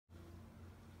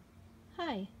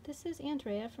Hi, this is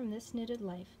Andrea from This Knitted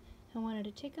Life. I wanted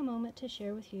to take a moment to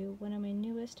share with you one of my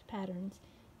newest patterns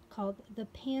called the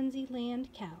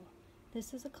Pansyland Cowl.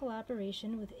 This is a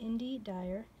collaboration with indie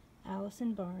dyer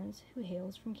Allison Barnes, who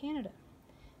hails from Canada.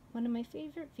 One of my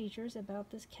favorite features about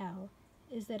this cowl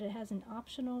is that it has an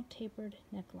optional tapered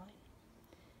neckline.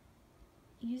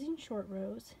 Using short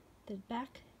rows, the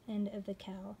back end of the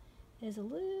cowl is a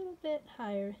little bit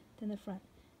higher than the front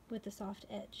with a soft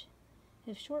edge.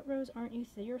 If short rows aren't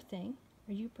your thing,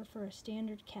 or you prefer a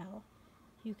standard cowl,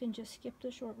 you can just skip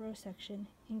the short row section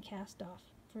and cast off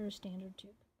for a standard tube.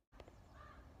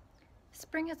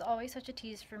 Spring is always such a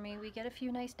tease for me. We get a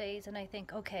few nice days and I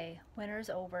think, okay, winter's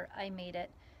over, I made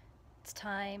it. It's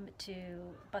time to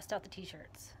bust out the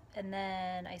t-shirts. And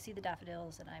then I see the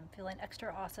daffodils and I'm feeling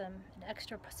extra awesome and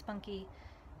extra spunky,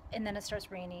 and then it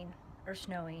starts raining or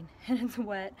snowing and it's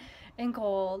wet and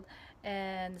cold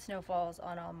and the snow falls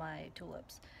on all my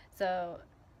tulips. So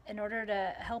in order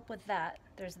to help with that,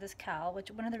 there's this cowl, which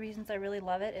one of the reasons I really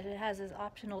love it, it has this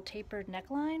optional tapered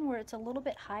neckline where it's a little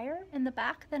bit higher in the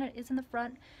back than it is in the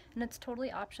front, and it's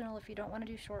totally optional. If you don't want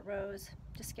to do short rows,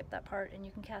 just skip that part and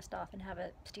you can cast off and have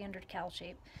a standard cowl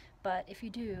shape. But if you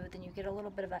do, then you get a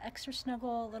little bit of an extra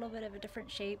snuggle, a little bit of a different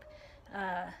shape,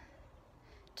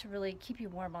 to really keep you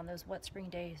warm on those wet spring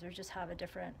days, or just have a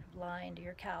different line to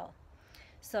your cowl.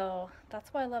 So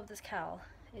that's why I love this cowl.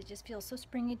 It just feels so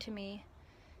springy to me,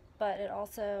 but it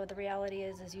also, the reality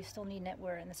is you still need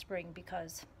knitwear in the spring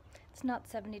because it's not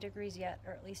 70 degrees yet,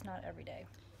 or at least not every day.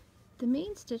 The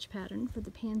main stitch pattern for the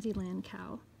Pansyland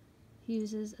cowl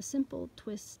uses a simple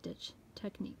twist stitch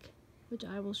technique, which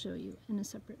I will show you in a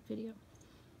separate video.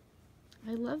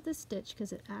 I love this stitch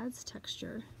because it adds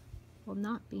texture while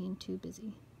not being too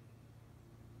busy.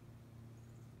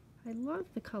 I love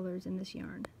the colors in this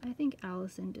yarn. I think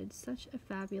Allison did such a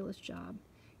fabulous job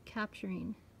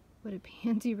capturing what a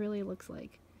pansy really looks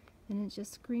like, and it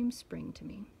just screams spring to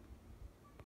me.